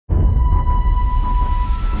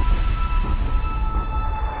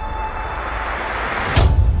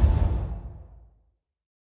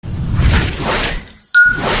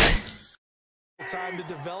time to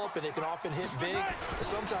develop, and it can often hit big. But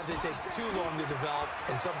sometimes they take too long to develop,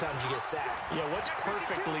 and sometimes you get sacked. Yeah, what's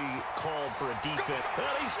perfectly called for a defense?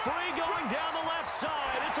 Well, he's free going down the left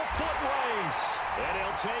side. It's a foot race. And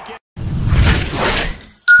he'll take it.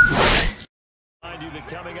 Mind you that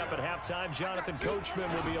coming up at halftime, Jonathan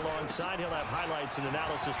Coachman will be alongside. He'll have highlights and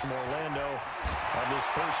analysis from Orlando on this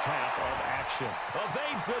first half of action.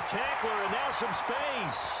 Evades the tackler, and now some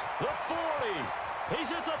space. The 40.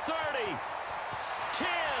 He's at the 30. 10.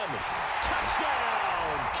 Touchdown.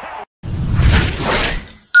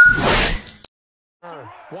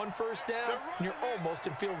 One first down, and you're almost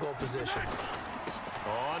in field goal position.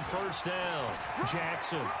 On first down,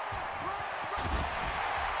 Jackson.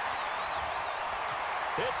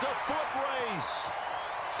 It's a foot race.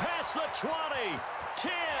 Past the 20.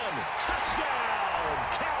 10. Touchdown.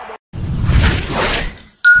 Cowboys.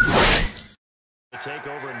 Take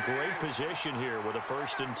over in great position here with a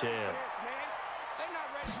 1st and 10.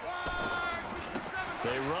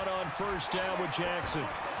 They run on first down with Jackson.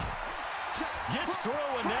 Gets through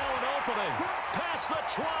and now an opening. Past the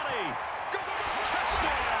 20.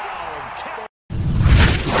 Touchdown.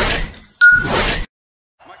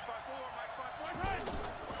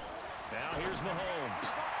 Now here's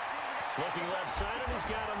Mahomes. Looking left side, and he's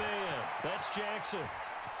got a man. That's Jackson.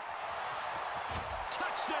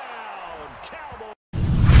 Touchdown, Cowboys.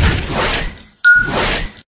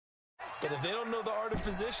 But if they don't know the art of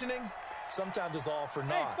positioning, sometimes it's all for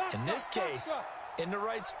naught. In this case, in the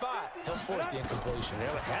right spot, he'll force the incompletion.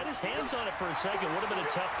 Yeah, had his hands on it for a second. Would have been a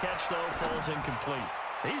tough catch, though. Falls incomplete.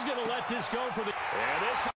 He's going to let this go for the... And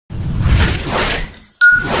this...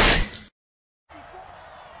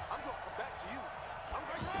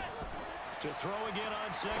 To throw again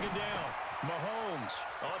on 2nd down. Mahomes.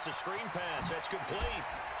 Oh, it's a screen pass. That's complete.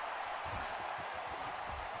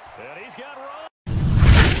 And he's got Ryan.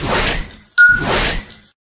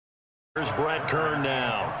 Here's Brett Kern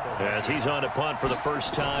now as he's on to punt for the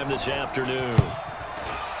first time this afternoon.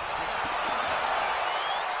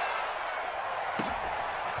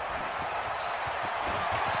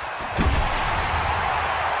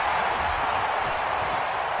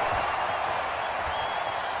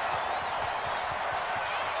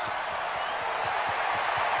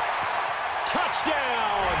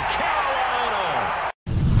 Touchdown, Carolina!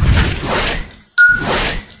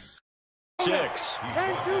 6.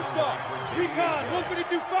 Turn 2 stop. Recon,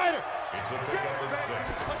 152 fighter.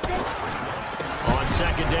 On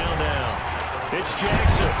 2nd down now. It's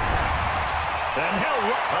Jackson. And he'll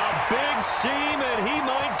a big seam, and he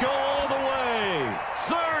might go all the way.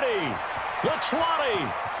 30. The 20.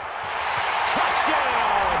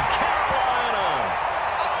 Touchdown,